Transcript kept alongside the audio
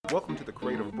Welcome to the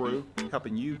Creative Brew,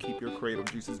 helping you keep your creative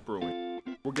juices brewing.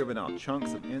 We're giving out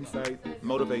chunks of insight,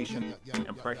 motivation,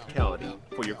 and practicality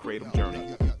for your creative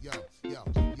journey.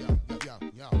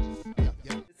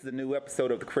 This is a new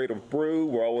episode of the Creative Brew.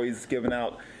 We're always giving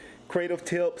out creative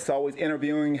tips, always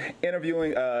interviewing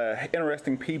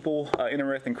interesting people,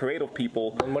 interesting creative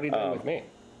people. And what are you doing with me?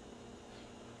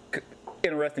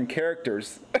 Interesting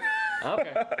characters.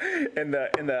 Okay. in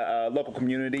the local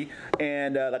community,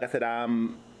 and like I said,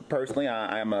 I'm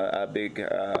a big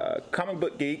comic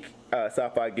book geek,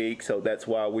 sci-fi geek, so that's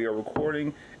why we are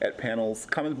recording at Panel's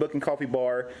Comic Book and Coffee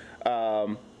Bar.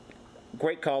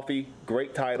 Great coffee,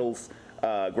 great titles,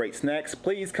 great snacks.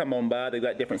 Please come on by. They've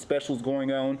got different specials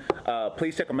going on.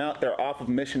 Please check them out. They're off of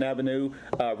Mission Avenue,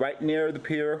 right near the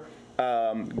pier.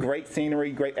 Great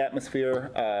scenery, great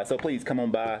atmosphere. So please come on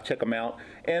by, check them out,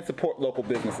 and support local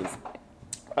businesses.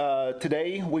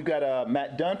 Today we've got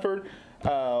Matt Dunford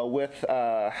with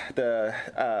the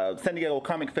San Diego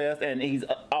Comic Fest, and he's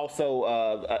also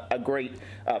a great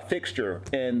fixture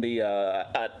in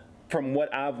the, from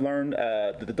what I've learned,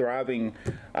 the thriving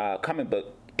comic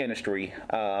book industry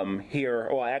here,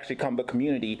 or actually comic book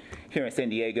community here in San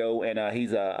Diego, and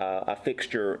he's a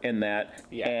fixture in that.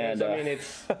 Yeah, and I mean,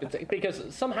 it's because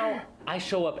somehow I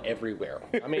show up everywhere.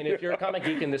 I mean, if you're a comic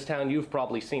geek in this town, you've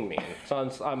probably seen me.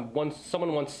 Someone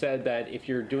once said that if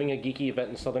you're doing a geeky event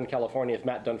in Southern California, if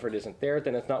Matt Dunford isn't there,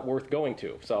 then it's not worth going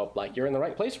to. So, like, you're in the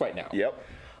right place right now. Yep.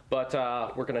 But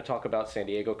we're going to talk about San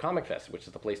Diego Comic Fest, which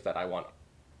is the place that I want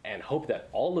and hope that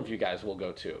all of you guys will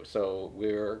go to. So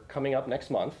we're coming up next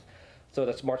month. So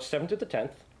that's March 7th to the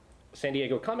 10th. San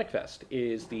Diego Comic Fest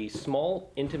is the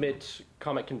small, intimate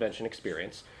comic convention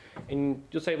experience. And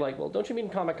you'll say, like, well, don't you mean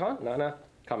Comic-Con? No,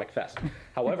 Comic Fest.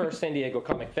 However, San Diego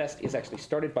Comic Fest is actually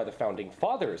started by the founding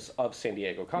fathers of San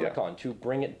Diego Comic-Con to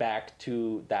bring it back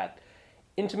to that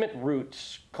intimate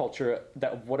roots culture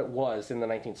that what it was in the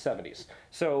 1970s.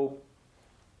 So,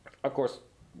 of course,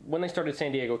 when they started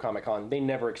San Diego Comic-Con, they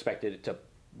never expected it to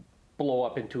blow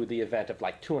up into the event of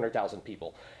like 200,000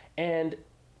 people. And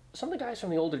some of the guys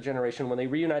from the older generation, when they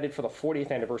reunited for the 40th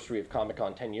anniversary of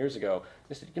Comic-Con 10 years ago,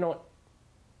 they said, you know what,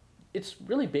 it's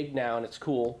really big now and it's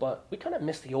cool, but we kind of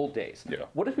miss the old days. Yeah.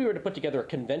 What if we were to put together a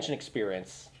convention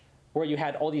experience where you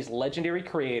had all these legendary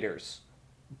creators,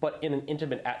 but in an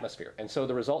intimate atmosphere? And so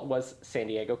the result was San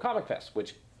Diego Comic Fest,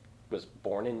 which was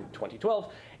born in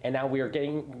 2012, and now we are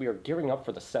gearing up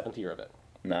for the 7th year of it.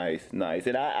 Nice.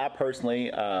 And I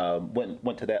personally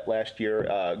went to that last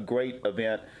year. Great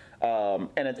event, and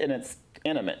it's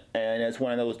intimate, and it's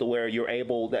one of those to where you're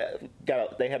able they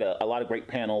had a lot of great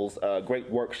panels, great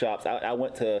workshops. I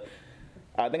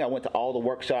think I went to all the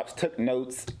workshops, took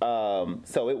notes.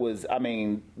 So it was, I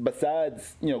mean,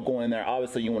 besides, going in there,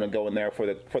 obviously you want to go in there for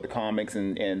the comics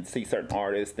and see certain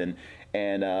artists and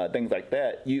things like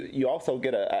that. You also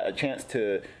get a chance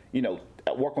to,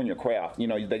 work on your craft.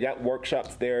 They got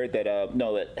workshops there that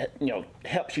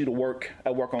helps you to work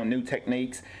on new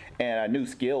techniques and new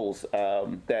skills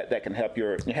that can help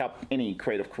any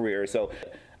creative career. So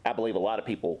I believe a lot of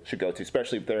people should go to,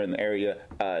 especially if they're in the area.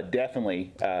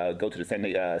 Definitely go to the San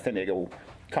Diego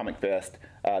Comic Fest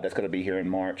that's going to be here in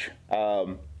March.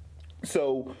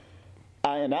 So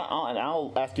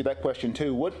I'll ask you that question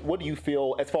too. What do you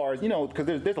feel as far as, because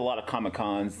there's a lot of Comic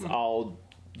Cons all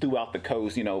throughout the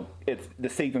coast. It's the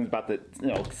season's about to,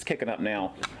 it's kicking up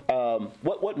now.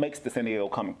 What makes the San Diego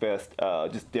Comic Fest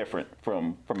just different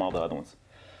from all the other ones?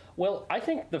 Well, I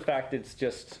think the fact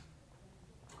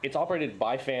it's operated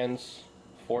by fans,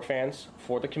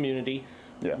 for the community,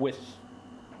 with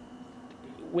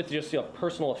just a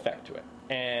personal effect to it.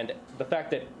 And the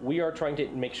fact that we are trying to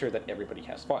make sure that everybody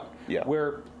has fun. Yeah.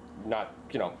 We're not,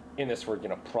 in this for,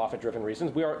 profit-driven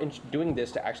reasons. We are doing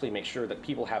this to actually make sure that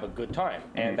people have a good time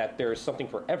and that there's something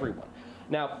for everyone.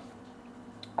 Now,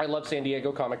 I love San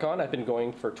Diego Comic-Con. I've been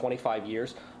going for 25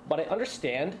 years, but I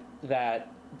understand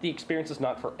that the experience is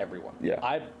not for everyone. Yeah.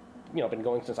 I've been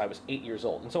going since I was 8 years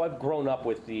old, and so I've grown up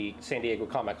with the San Diego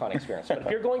Comic-Con experience. But if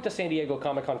you're going to San Diego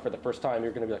Comic-Con for the first time,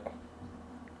 you're going to be like,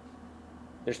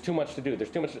 there's too much to do.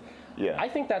 Yeah. I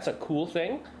think that's a cool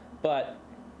thing, but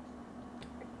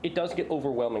it does get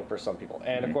overwhelming for some people.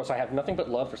 And of course, I have nothing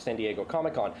but love for San Diego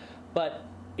Comic-Con. But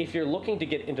if you're looking to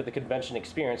get into the convention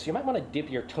experience, you might want to dip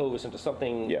your toes into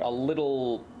something a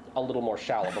little more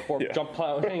shallow before jump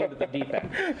plowing into the deep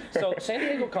end. So San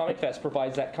Diego Comic Fest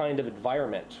provides that kind of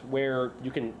environment where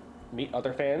you can meet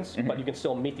other fans, but you can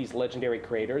still meet these legendary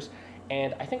creators.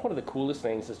 And I think one of the coolest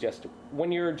things is just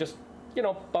when you're just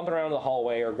bumping around in the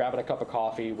hallway or grabbing a cup of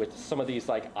coffee with some of these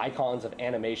like icons of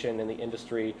animation in the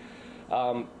industry,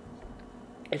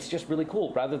 it's just really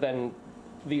cool. Rather than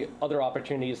the other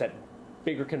opportunities at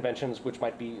bigger conventions, which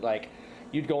might be like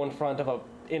you'd go in front of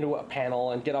into a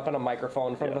panel and get up on a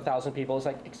microphone in front of 1,000 people. It's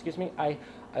like, excuse me, I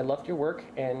loved your work,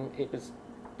 and it's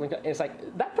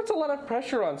like that puts a lot of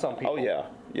pressure on some people. Oh yeah,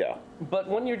 yeah. But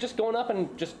when you're just going up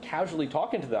and just casually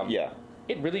talking to them,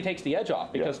 it really takes the edge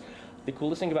off, because the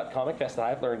coolest thing about Comic Fest that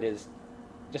I've learned is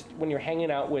just when you're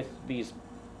hanging out with these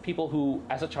people who,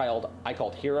 as a child, I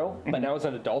called hero, but now as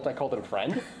an adult, I call them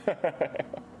friend.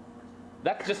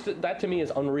 That to me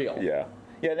is unreal. Yeah.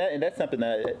 Yeah, and that's something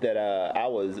that I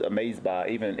was amazed by,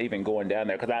 even going down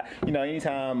there, because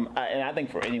anytime, and I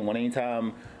think for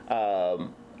anytime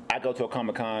I go to a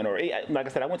Comic-Con, or like I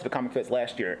said, I went to the Comic Fest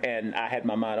last year, and I had in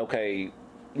my mind, okay,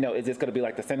 is this going to be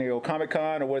like the San Diego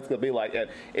Comic-Con, or what's going to be like? And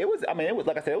it was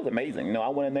like I said, it was amazing. I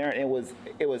went in there, and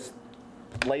it was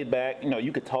laid back.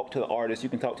 You could talk to the artists, you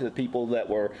can talk to the people that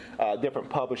were different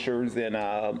publishers and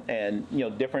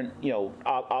different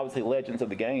obviously legends of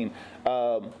the game.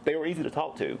 They were easy to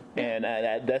talk to, and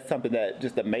that's something that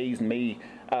just amazed me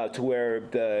to where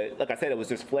like I said, it was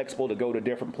just flexible to go to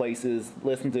different places,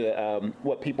 listen to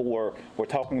what people were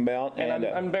talking about.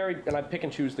 And I pick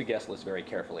and choose the guest list very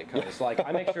carefully, because like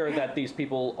I make sure that these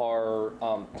people are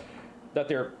that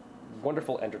they're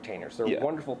wonderful entertainers, they're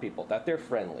wonderful people, that they're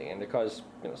friendly, and because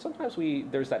sometimes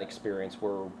there's that experience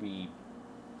where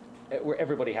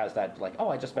everybody has that, like, oh,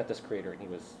 I just met this creator and he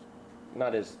was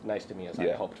not as nice to me as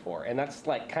I hoped for, and that's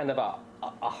like kind of a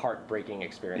heartbreaking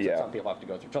experience that some people have to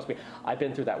go through. Trust me, I've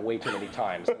been through that way too many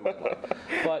times in my life.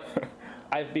 But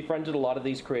I've befriended a lot of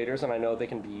these creators, and I know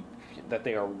that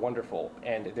they are wonderful,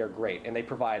 and they're great, and they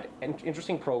provide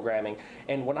interesting programming.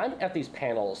 And when I'm at these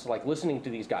panels, like listening to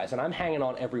these guys, and I'm hanging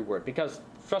on every word, because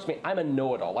trust me, I'm a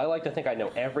know-it-all. I like to think I know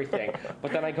everything,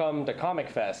 but then I come to Comic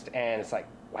Fest, and it's like,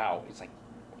 wow, it's like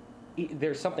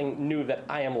there's something new that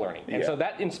I am learning, and so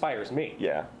that inspires me.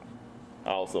 Yeah,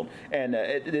 awesome. And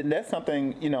that's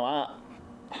something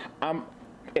I'm.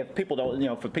 If people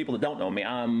don't, for people that don't know me,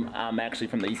 I'm actually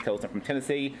from the East Coast. I'm from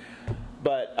Tennessee,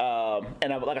 but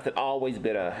and like I said, I've always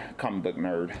been a comic book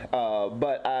nerd.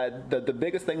 But the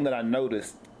biggest thing that I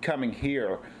noticed coming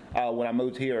here when I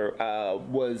moved here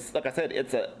was, like I said,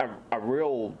 it's a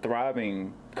real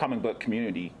thriving comic book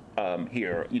community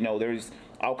here. There's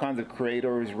all kinds of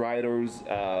creators, writers,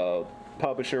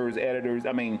 publishers, editors.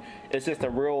 I mean, it's just a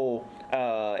real,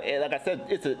 like I said,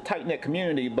 it's a tight-knit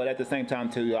community, but at the same time,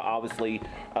 too, obviously,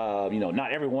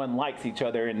 not everyone likes each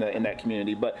other in that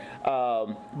community. But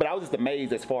I was just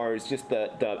amazed as far as just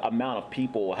the amount of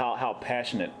people, how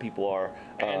passionate people are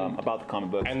about the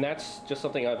comic books. And that's just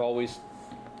something I've always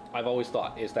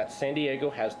thought, is that San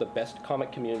Diego has the best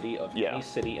comic community of any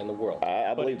city in the world.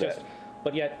 I believe that.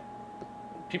 But yet,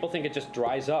 people think it just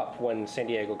dries up when San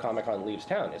Diego Comic-Con leaves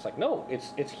town. It's like, no,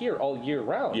 it's here all year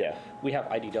round. Yeah. We have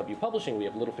IDW Publishing, we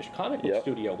have Little Fish Comic Book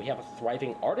Studio, we have a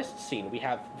thriving artist scene, we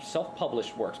have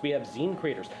self-published works, we have zine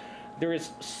creators. There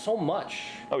is so much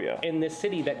in this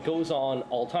city that goes on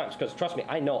all times. Because trust me,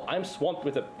 I know I'm swamped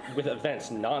with events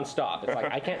nonstop. It's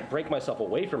like I can't break myself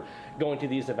away from going to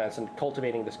these events and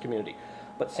cultivating this community.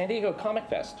 But San Diego Comic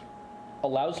Fest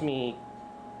allows me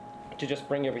to just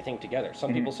bring everything together.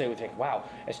 Some people say, we think, wow,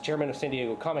 as chairman of San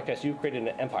Diego Comic Fest, you've created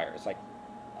an empire. It's like,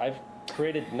 I've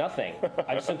created nothing.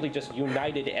 I've simply just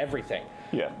united everything.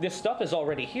 Yeah. This stuff is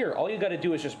already here. All you got to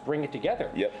do is just bring it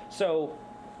together. Yep. So,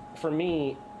 for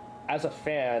me, as a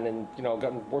fan, and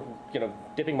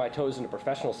dipping my toes in the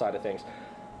professional side of things,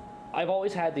 I've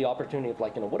always had the opportunity of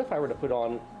what if I were to put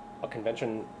on a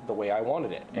convention the way I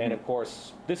wanted it? And of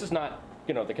course, this is not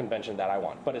the convention that I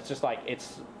want, but it's just like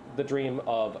it's the dream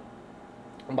of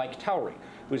Mike Towery,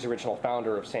 who's the original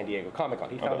founder of San Diego Comic-Con.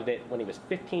 He founded it when he was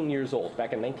 15 years old,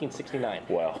 back in 1969.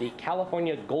 Wow. The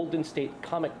California Golden State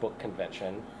Comic Book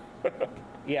Convention.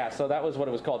 Yeah, so that was what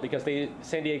it was called, because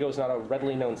San Diego is not a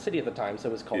readily known city at the time, so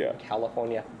it was called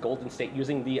California Golden State,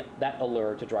 using that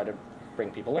allure to try to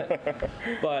bring people in.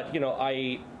 But,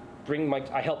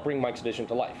 I help bring Mike's vision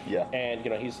to life. Yeah. And,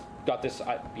 he's got this,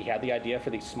 he had the idea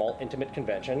for the small, intimate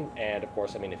convention. And, of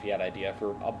course, if he had an idea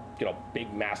for a,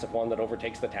 big, massive one that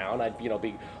overtakes the town, I'd,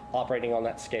 be operating on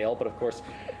that scale. But, of course,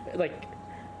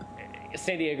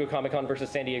 San Diego Comic-Con versus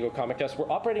San Diego Comic Fest, we're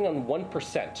operating on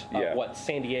 1% of what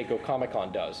San Diego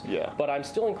Comic-Con does. Yeah. But I'm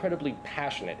still incredibly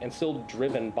passionate and still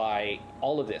driven by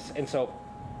all of this. And so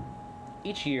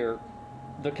each year,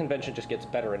 the convention just gets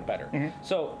better and better.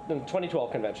 So the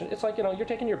 2012 convention, it's like, you're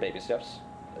taking your baby steps.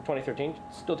 2013,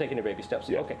 still taking your baby steps.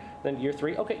 Okay. Then year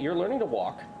 3, okay, you're learning to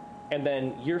walk. And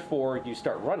then year 4, you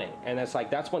start running. And it's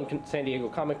like, that's when San Diego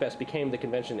Comic Fest became the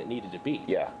convention it needed to be.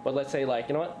 Yeah. But let's say, you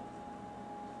know what?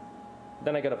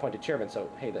 Then I got appointed chairman, so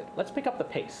hey, let's pick up the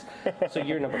pace. So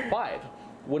year number 5,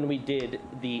 when we did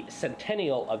the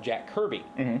centennial of Jack Kirby.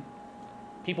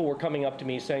 People were coming up to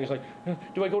me saying, it's like,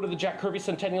 do I go to the Jack Kirby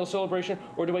Centennial Celebration,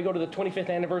 or do I go to the 25th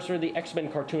anniversary of the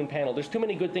X-Men cartoon panel? There's too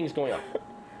many good things going on.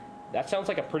 That sounds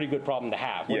like a pretty good problem to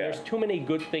have, when there's too many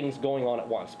good things going on at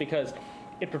once, because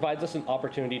it provides us an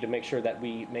opportunity to make sure that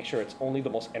we make sure it's only the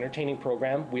most entertaining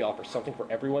program, we offer something for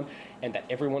everyone, and that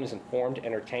everyone is informed,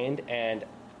 entertained, and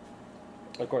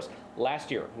of course, last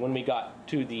year, when we got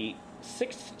to the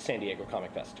 6th San Diego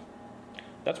Comic Fest,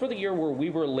 that's where the year where we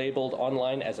were labeled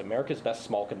online as America's Best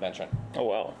Small Convention. Oh,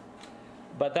 wow.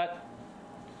 But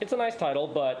it's a nice title,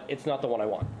 but it's not the one I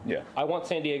want. Yeah. I want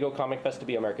San Diego Comic Fest to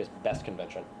be America's best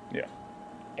convention. Yeah.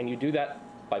 And you do that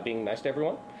by being nice to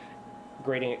everyone,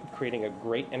 creating a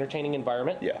great entertaining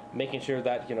environment, making sure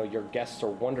that your guests are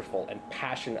wonderful and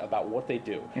passionate about what they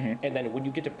do, and then when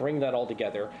you get to bring that all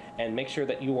together and make sure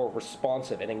that you are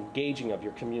responsive and engaging of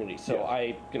your community. So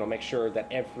I make sure that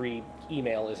every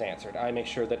email is answered. I make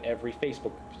sure that every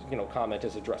Facebook comment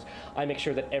is addressed. I make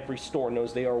sure that every store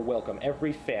knows they are welcome.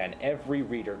 Every fan, every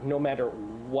reader, no matter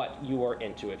what you are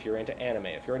into. If you're into anime,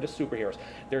 if you're into superheroes,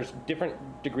 there's different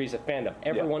degrees of fandom.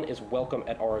 Everyone is welcome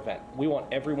at our event. We want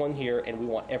everyone here, and we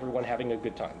want everyone having a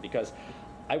good time, because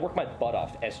I work my butt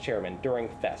off as chairman during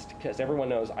Fest, because everyone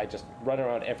knows I just run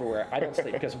around everywhere. I don't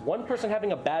sleep, because one person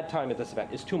having a bad time at this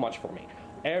event is too much for me.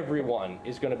 Everyone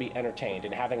is going to be entertained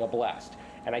and having a blast.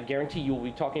 And I guarantee you will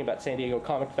be talking about San Diego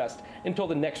Comic Fest until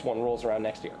the next one rolls around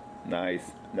next year.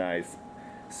 Nice.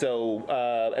 So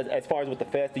as far as with the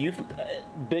fest,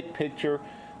 big picture,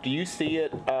 do you see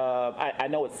it? I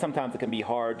know sometimes it can be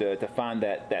hard to find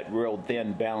that real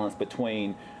thin balance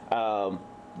between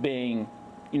being,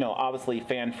 obviously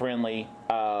fan friendly,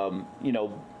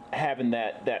 having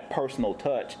that personal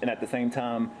touch, and at the same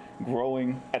time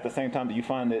growing at the same time. Do you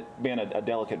find it being a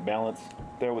delicate balance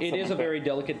there? It is a very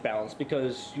delicate balance,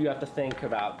 because you have to think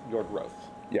about your growth.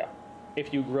 Yeah.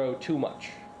 If you grow too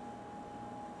much,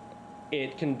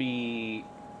 it can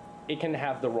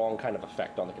have the wrong kind of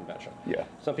effect on the convention. Yeah.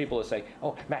 Some people will say,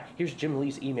 oh, Matt, here's Jim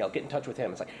Lee's email. Get in touch with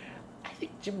him. It's like, I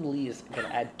think Jim Lee is going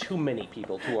to add too many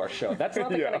people to our show. That's not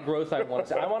the kind of growth I want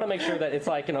to see. I want to make sure that it's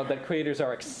like, that creators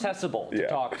are accessible to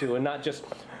talk to, and not just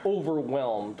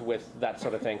overwhelmed with that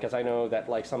sort of thing. Because I know that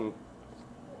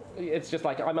it's just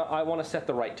like, I want to set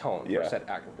the right tone for set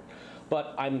acting.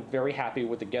 But I'm very happy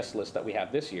with the guest list that we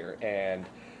have this year. And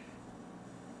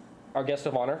our guest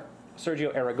of honor,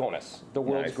 Sergio Aragones, the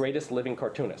world's greatest living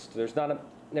cartoonist. There's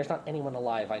not anyone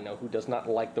alive I know who does not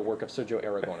like the work of Sergio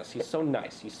Aragones. He's so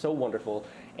nice, he's so wonderful,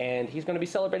 and he's going to be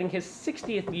celebrating his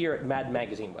 60th year at Mad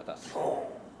Magazine with us.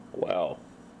 Wow.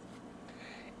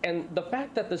 And the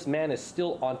fact that this man is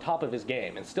still on top of his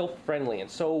game and still friendly and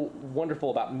so wonderful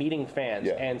about meeting fans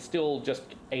and still just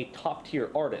a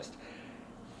top-tier artist,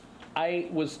 I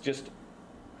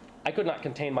could not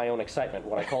contain my own excitement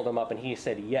when I called him up and he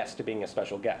said yes to being a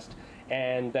special guest.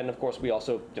 And then, of course, we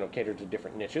also cater to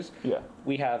different niches. Yeah.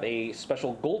 We have a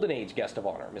special Golden Age guest of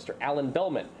honor, Mr. Alan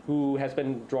Bellman, who has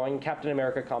been drawing Captain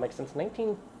America comics since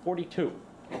 1942.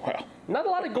 Wow. Not a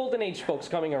lot of Golden Age folks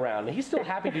coming around. He's still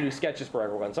happy to do sketches for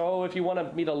everyone. So if you want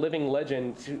to meet a living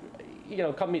legend,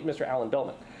 come meet Mr. Alan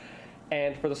Bellman.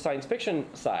 And for the science fiction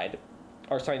side,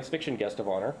 our science fiction guest of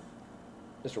honor,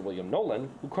 Mr. William Nolan,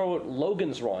 who co-wrote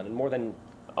Logan's Run and more than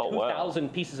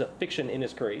 2,000 pieces of fiction in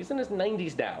his career. He's in his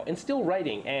 90s now and still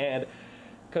writing. And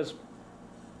because,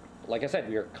 like I said,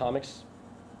 we are comics,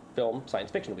 film,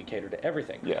 science fiction. We cater to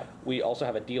everything. Yeah. We also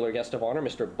have a dealer guest of honor,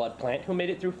 Mr. Bud Plant, who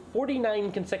made it through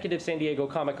 49 consecutive San Diego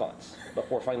Comic-Cons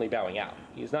before finally bowing out.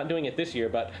 He's not doing it this year,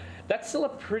 but that's still a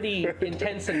pretty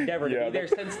intense endeavor to be there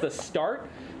since the start.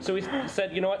 So he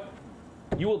said, you know what?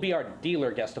 You will be our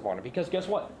dealer guest of honor, because guess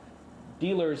what?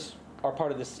 Dealers are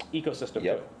part of this ecosystem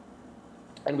too.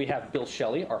 And we have Bill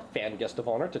Shelley, our fan guest of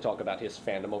honor, to talk about his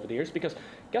fandom over the years, because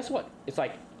guess what? It's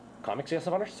like comics guest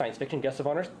of honor, science fiction guest of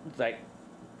honor, it's like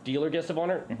dealer guest of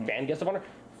honor, fan guest of honor.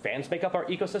 Fans make up our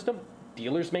ecosystem.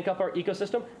 Dealers make up our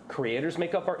ecosystem. Creators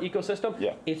make up our ecosystem.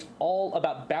 Yeah. It's all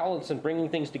about balance and bringing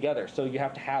things together. So you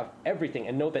have to have everything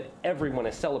and know that everyone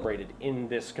is celebrated in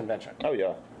this convention. Oh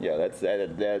yeah, that's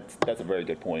a very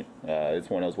good point. It's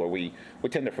one of those where we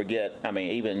tend to forget. I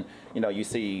mean, even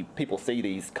people see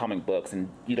these comic books and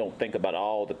you don't think about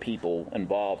all the people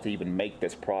involved to even make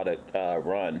this product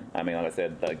run. I mean, like I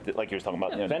said, like you were talking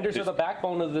about, vendors are the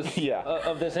backbone of this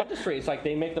of this industry. It's like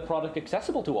they make the product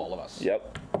accessible to all of us.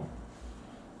 Yep.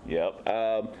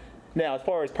 Now, as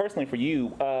far as personally for you,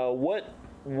 what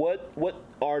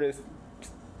artists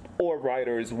or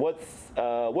writers, what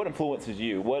influences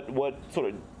you? What sort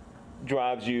of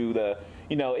drives you?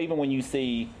 Even when you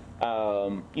see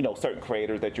certain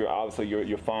creators that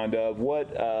you're fond of.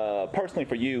 What personally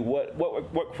for you,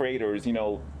 what creators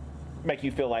make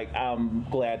you feel like I'm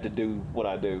glad to do what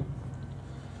I do?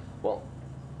 Well,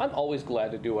 I'm always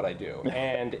glad to do what I do,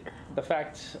 and the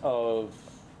fact of,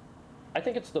 I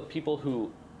think it's the people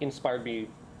who inspired me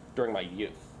during my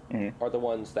youth are the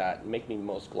ones that make me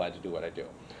most glad to do what I do.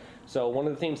 So one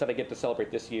of the themes that I get to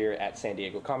celebrate this year at San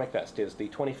Diego Comic Fest is the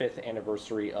 25th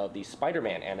anniversary of the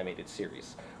Spider-Man animated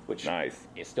series, which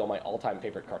is still my all-time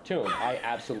favorite cartoon. I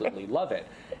absolutely love it,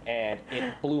 and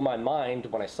it blew my mind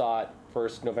when I saw it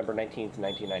first November 19th,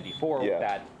 1994, with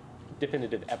that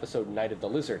definitive episode Night of the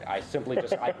Lizard. I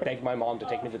begged my mom to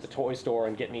take me to the toy store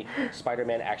and get me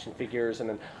Spider-Man action figures, and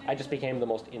then I just became the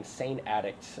most insane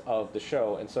addict of the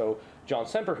show. And so John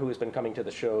Semper, who has been coming to the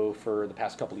show for the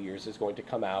past couple of years, is going to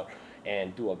come out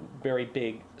and do a very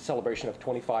big celebration of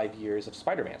 25 years of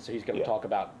Spider-Man. So he's going to talk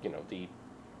about, the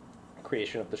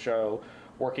creation of the show,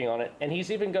 working on it, and we've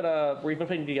been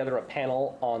putting together a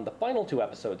panel on the final 2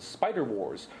 episodes, Spider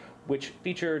Wars, which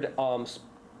featured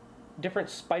different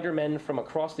Spider-Men from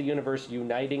across the universe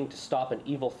uniting to stop an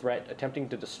evil threat attempting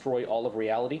to destroy all of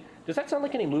reality. Does that sound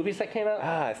like any movies that came out?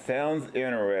 Sounds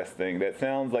interesting. That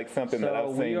sounds like something that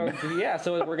I've seen.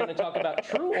 So we're going to talk about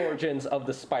true origins of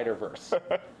the Spider-Verse.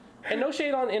 And no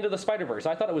shade on Into the Spider-Verse.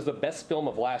 I thought it was the best film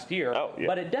of last year,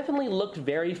 but it definitely looked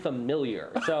very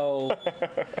familiar. So,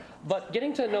 but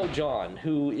getting to know John,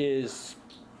 who is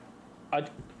a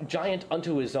giant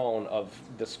unto his own of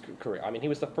this career. I mean, he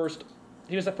was the first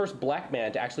black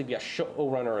man to actually be a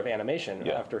showrunner of animation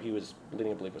after he was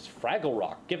leading, I believe, was Fraggle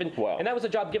Rock. And that was a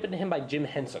job given to him by Jim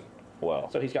Henson. Wow.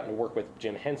 So he's gotten to work with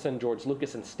Jim Henson, George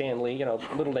Lucas, and Stan Lee,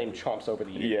 little name chomps over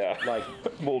the years. Yeah, like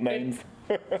little names.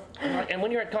 And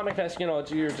when you're at Comic Fest,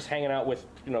 you're just hanging out with,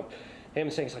 him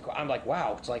saying, I'm like,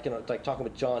 wow. It's like, like talking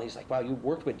with John. He's like, wow, you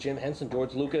worked with Jim Henson,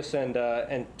 George Lucas,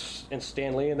 and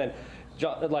Stan Lee. And then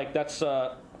John, like, that's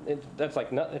like,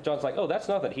 John's like, oh, that's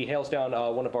nothing. He hails down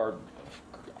one of our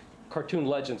cartoon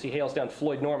legends. He hails down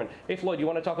Floyd Norman. Hey, Floyd, you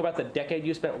want to talk about the decade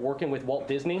you spent working with Walt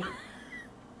Disney?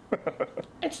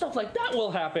 And stuff like that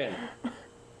will happen.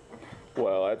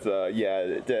 Well, that's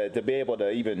to be able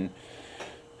to even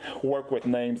work with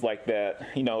names like that,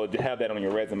 to have that on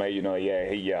your resume,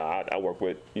 I work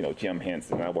with Jim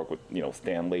Henson, I work with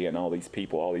Stan Lee and all these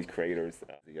people, all these creators.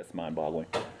 That's mind-boggling.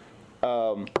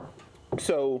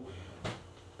 So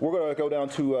we're gonna go down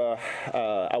to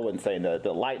I wouldn't say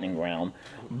the lightning round,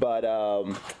 but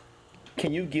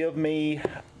can you give me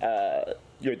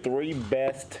your 3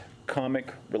 best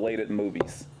comic-related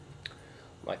movies?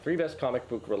 My 3 best comic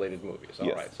book-related movies.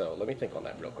 All right, so let me think on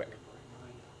that real quick.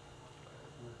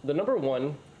 The number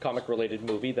 1 comic-related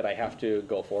movie that I have to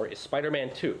go for is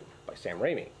Spider-Man 2 by Sam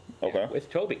Raimi. Okay. With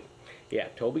Tobey. Yeah,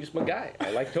 Tobey's my guy.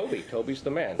 I like Tobey. Tobey's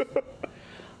the man.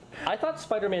 I thought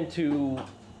Spider-Man 2,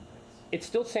 it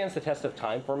still stands the test of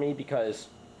time for me because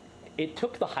it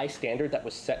took the high standard that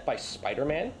was set by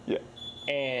Spider-Man. Yeah.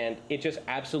 And it just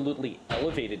absolutely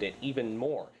elevated it even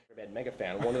more. I'm a mega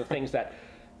fan. One of the things that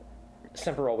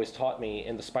Semper always taught me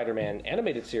in the Spider-Man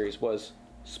animated series was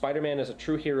Spider-Man is a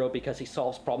true hero because he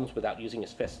solves problems without using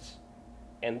his fists.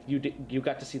 And you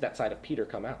got to see that side of Peter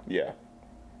come out. Yeah.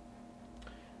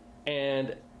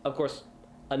 And, of course,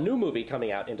 a new movie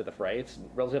coming out into the fray. It's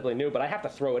relatively new, but I have to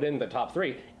throw it in the top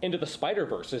 3. Into the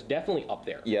Spider-Verse is definitely up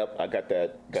there. Yep, I got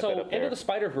that. So, Into the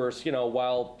Spider-Verse,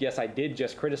 while, yes, I did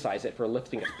just criticize it for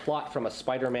lifting its plot from a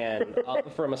Spider-Man,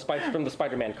 from the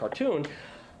Spider-Man cartoon,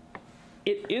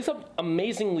 it is an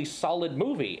amazingly solid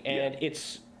movie, and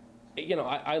it's,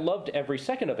 I loved every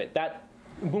second of it. That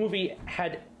movie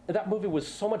was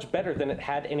so much better than it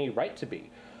had any right to be.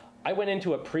 I went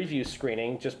into a preview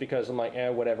screening just because I'm like,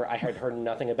 whatever. I had heard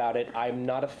nothing about it. I'm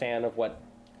not a fan of what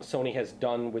Sony has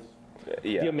done with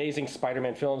the Amazing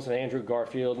Spider-Man films and Andrew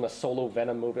Garfield and the solo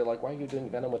Venom movie. Like, why are you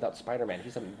doing Venom without Spider-Man?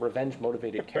 He's a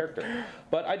revenge-motivated character.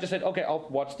 But I just said, okay, I'll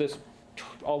watch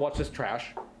this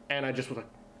trash. And I just was like,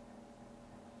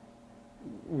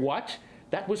 what?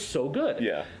 That was so good.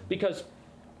 Yeah. Because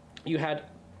you had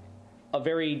a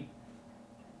very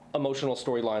emotional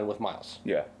storyline with Miles.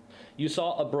 Yeah. You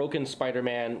saw a broken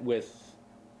Spider-Man with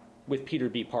Peter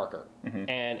B. Parker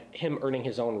and him earning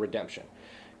his own redemption.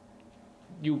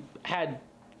 You had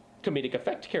comedic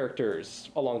effect characters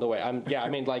along the way.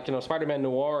 Spider-Man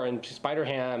Noir and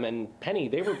Spider-Ham and Penny,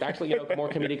 they were actually more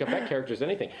comedic effect characters than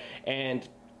anything. And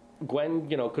Gwen,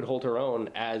 could hold her own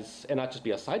and not just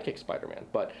be a sidekick Spider-Man,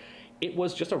 but it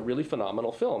was just a really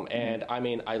phenomenal film. And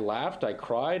I laughed, I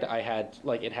cried,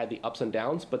 it had the ups and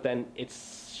downs, but then it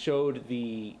showed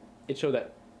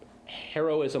that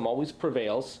heroism always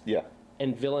prevails. Yeah.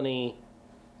 And villainy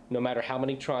no matter how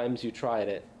many times you try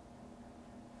it,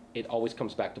 it always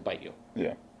comes back to bite you.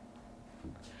 Yeah.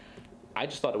 I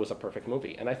just thought it was a perfect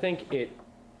movie, and I think it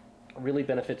really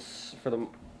benefits, for the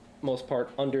most part,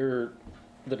 under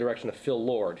the direction of Phil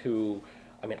Lord, who,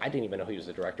 I mean, I didn't even know he was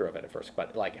the director of it at first,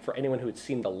 but like, for anyone who had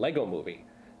seen the Lego movie,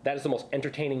 that is the most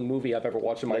entertaining movie I've ever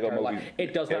watched in my entire life.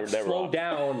 It does not slow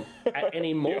down at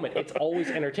any moment. It's always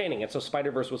entertaining, and so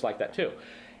Spider-Verse was like that too.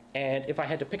 And if I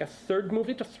had to pick a third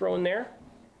movie to throw in there,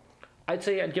 I'd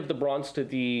say I'd give the bronze to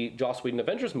the Joss Whedon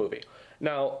Avengers movie.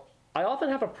 Now, I often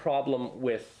have a problem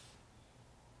with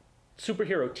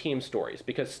superhero team stories,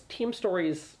 because team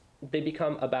stories, they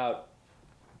become about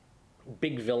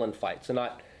big villain fights and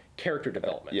not character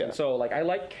development. Yeah. And so, like, I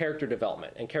like character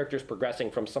development and characters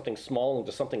progressing from something small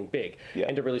into something big,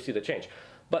 and to really see the change.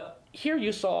 But here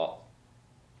you saw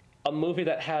a movie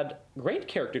that had great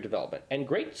character development and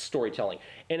great storytelling.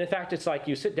 And in fact, it's like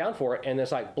you sit down for it and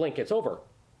it's like, blink, it's over.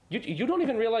 You don't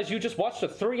even realize you just watched a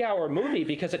 3-hour movie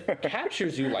because it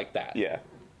captures you like that. Yeah.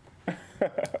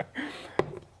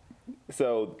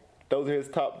 So those are his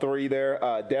top 3 there.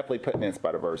 Definitely putting in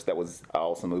Spider-Verse. That was an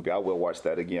awesome movie. I will watch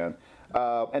that again.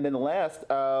 And then the last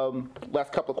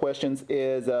couple of questions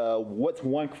is, what's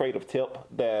one creative tip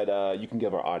that you can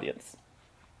give our audience?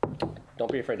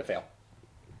 Don't be afraid to fail.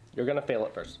 You're going to fail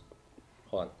at first.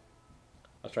 Hold on. I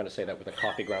was trying to say that with a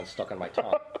coffee ground stuck on my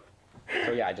tongue.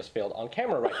 So yeah, I just failed on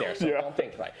camera right there, so don't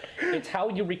think right. It's how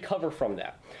you recover from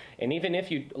that. And even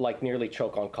if you like nearly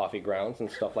choke on coffee grounds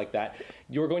and stuff like that,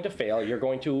 you're going to fail, you're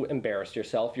going to embarrass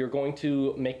yourself, you're going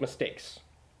to make mistakes.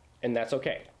 And that's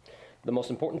okay. The most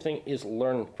important thing is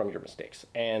learn from your mistakes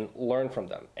and learn from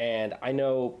them. And I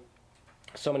know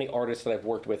so many artists that I've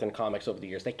worked with in comics over the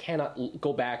years, they cannot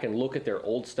go back and look at their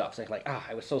old stuff. They're like,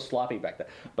 I was so sloppy back then.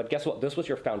 But guess what? This was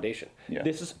your foundation. Yeah.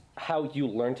 This is how you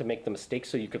learn to make the mistakes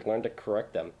so you could learn to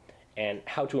correct them and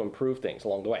how to improve things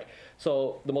along the way.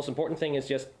 So the most important thing is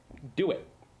just do it.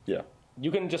 Yeah. You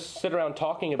can just sit around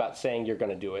talking about saying you're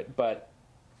going to do it, but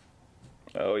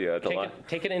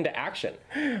take it into action.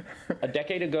 A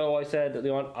decade ago, I said,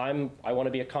 I want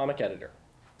to be a comic editor.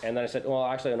 And then I said, well,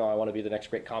 actually, no, I want to be the next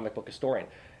great comic book historian.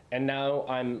 And now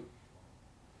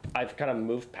I've kind of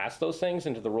moved past those things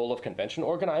into the role of convention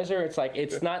organizer. It's like,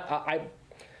 it's not,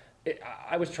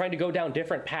 I was trying to go down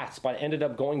different paths, but I ended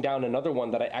up going down another one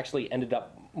that I actually ended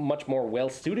up much more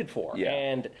well-suited for. Yeah.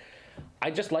 And I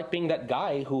just like being that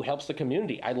guy who helps the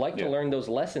community. I like to learn those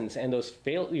lessons and those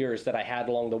failures that I had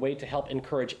along the way to help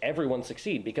encourage everyone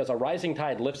succeed, because a rising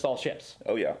tide lifts all ships.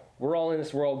 Oh, yeah. We're all in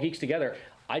this, we're all geeks together.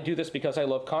 I do this because I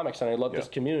love comics and I love this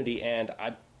community, and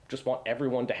I just want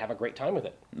everyone to have a great time with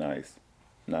it. Nice.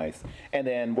 And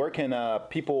then where can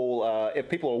people, if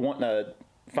people are wanting to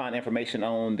find information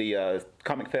on the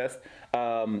Comic Fest,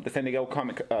 the San Diego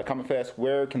Comic Fest,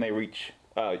 where can they reach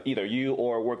either you,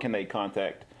 or where can they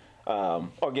contact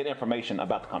or get information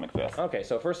about the Comic Fest? Okay,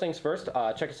 so first things first,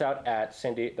 check us out at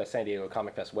the San Diego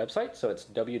Comic Fest website. So it's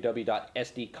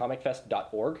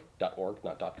www.sdcomicfest.org, not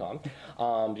 .com.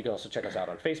 You can also check us out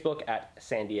on Facebook at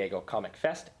San Diego Comic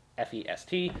Fest,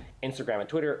 FEST, Instagram and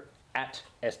Twitter at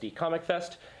SD Comic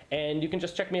Fest. And you can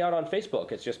just check me out on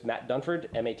Facebook. It's just Matt Dunford,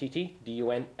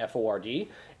 MattDunford.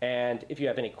 And if you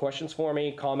have any questions for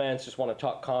me, comments, just want to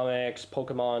talk comics,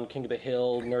 Pokemon, King of the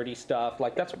Hill, nerdy stuff,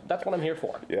 like that's what I'm here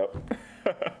for. Yep.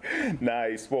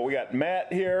 Nice. Well, we got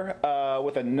Matt here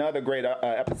with another great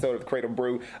episode of Creative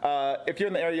Brew. If you're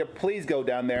in the area, please go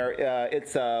down there.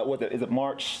 It's is it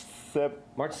March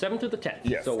 7th through the 10th.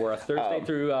 Yes. So we're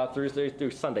a Thursday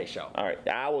through Sunday show. All right.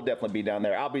 I will definitely be down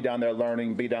there. I'll be down there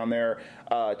learning, be down there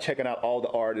checking out all the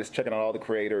artists, checking out all the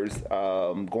creators,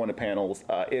 going to panels.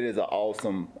 It is an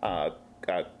awesome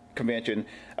convention.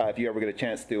 If you ever get a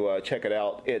chance to check it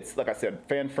out, it's, like I said,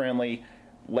 fan-friendly,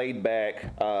 laid back.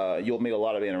 You'll meet a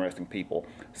lot of interesting people.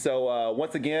 So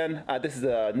once again, this is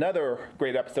another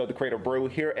great episode of the Creative Brew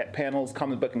here at Panels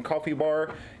Comic Book and Coffee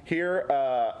Bar. Here,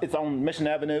 it's on Mission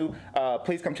Avenue.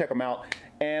 Please come check them out.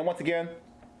 And once again,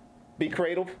 be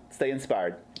creative, stay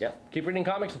inspired. Yep. Keep reading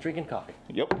comics and drinking coffee.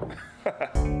 Yep.